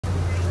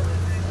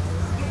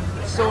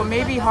so it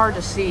may be hard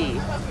to see,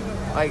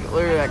 like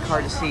literally like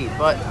hard to see,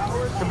 but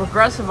the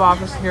progressive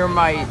office near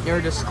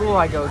the school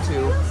I go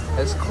to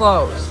is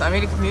closed. I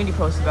made a community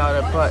post about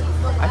it, but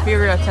I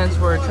figured that since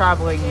we're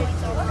traveling,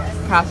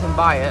 passing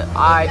by it,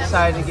 I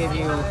decided to give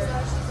you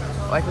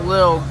like a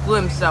little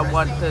glimpse at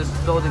what this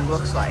building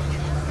looks like.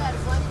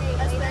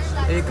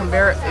 If you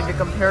compare it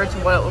to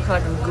what it looks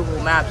like on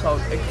Google Maps,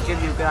 it could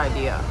give you a good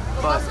idea.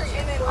 But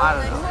I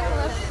don't know.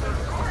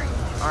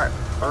 Alright,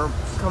 we're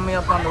coming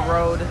up on the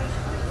road.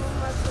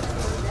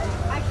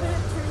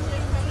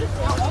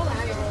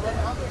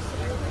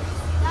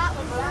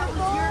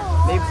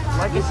 Maybe,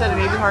 like I said, it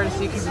may be hard to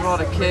see because of all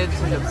the kids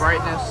and the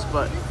brightness,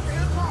 but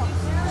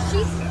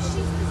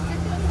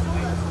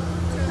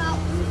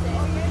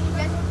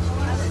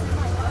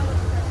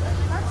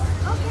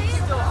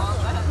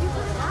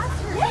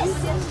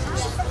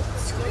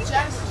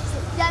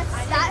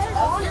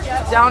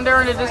down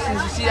there in the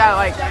distance, you see that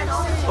like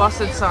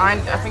busted sign?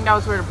 I think that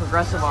was where the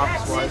progressive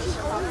office was.